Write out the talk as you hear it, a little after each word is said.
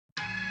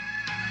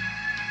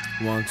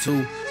1,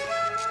 2.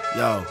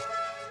 Yo,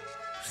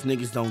 these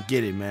niggas don't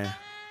get it, man.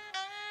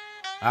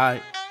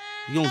 Alright,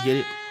 you don't get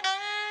it.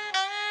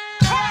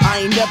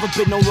 I ain't never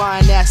been no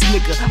lying ass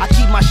nigga. I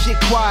keep my shit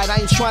quiet,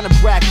 I ain't trying to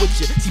brag with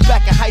you. See,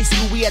 back in high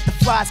school, we had the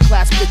flies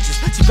class bitches.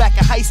 See, back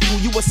in high school,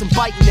 you was some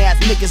biting ass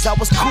niggas. I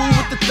was cool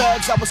with the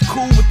thugs, I was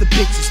cool with the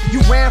bitches.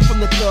 You ran from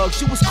the thugs,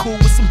 you was cool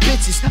with some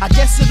bitches. I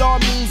guess it all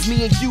means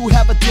me and you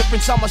have a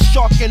difference. I'm a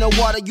shark in the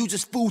water, you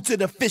just food to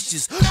the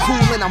fishes.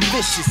 Cool and I'm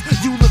vicious,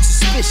 you look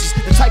suspicious.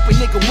 The type of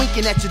nigga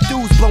winking at your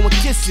dudes, blowing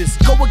kisses.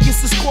 Go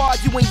against the squad,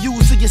 you ain't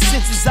using your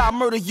senses. I'll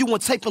murder you on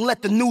tape and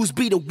let the news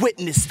be the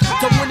witness.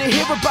 Don't wanna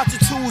hear about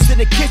your tools in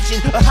the kitchen,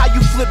 or how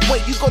you flip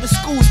weight. You go to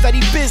school,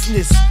 study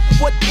business.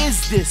 What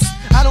is this?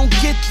 I don't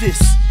get this,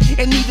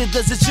 and neither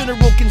does the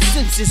general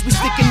consensus. We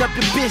sticking up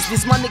in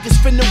business, my niggas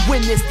finna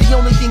win this. The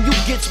only thing you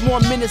get's more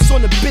minutes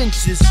on the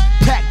benches.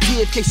 Pac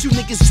Div, case you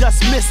niggas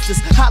just missed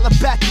us. Holla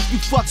back if you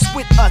fucks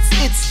with us.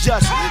 It's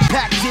just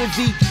Pac Div,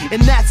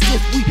 and that's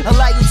if we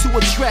allow you to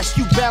address.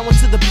 You bowing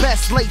to the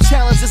best, late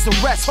challenges and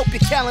rest. Hope your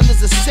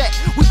calendars are set.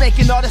 We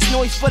making all this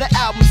noise for the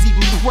albums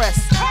even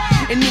pressed,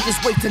 and niggas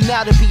wait till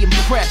now to be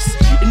impressed.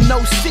 In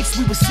 06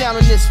 we was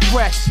sounding this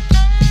fresh,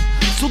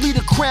 so leave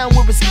the crown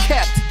where it's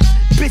kept.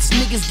 Bitch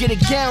niggas get a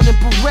gown and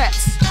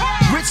barrettes.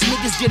 Rich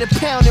niggas get a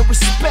pound and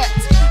respect.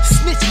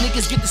 Snitch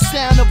niggas get the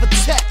sound of a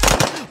text.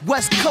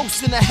 West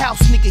Coast in the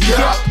house, nigga,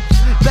 yup.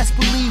 Best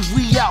believe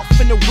we out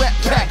finna rap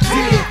Pac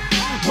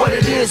Div. What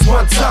it is,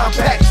 one time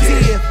Pac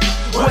Div.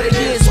 What it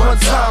is, one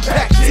time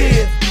Pac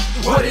Div.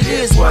 What it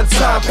is, one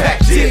time Pac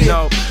Div.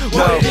 No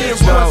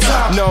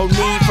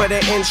need for the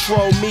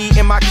intro. Me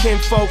and my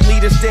kinfolk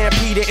lead a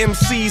stampede of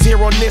MCs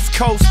here on this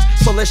coast.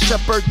 So let's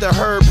shepherd the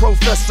herd,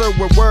 professor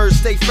with words.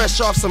 Stay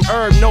fresh off some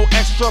herb, no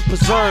extra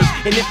preserves.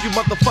 And if you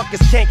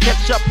motherfuckers can't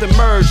catch up, then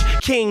merge.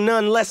 King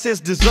none less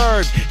is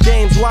deserved.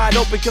 Game's wide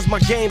open cause my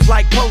game's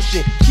like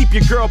potion. Keep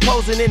your girl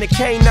posing in a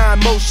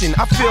K9 motion.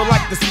 I feel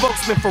like the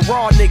spokesman for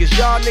raw niggas.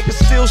 Y'all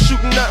niggas still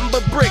shooting nothing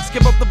but bricks.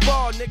 Give up the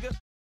ball, nigga.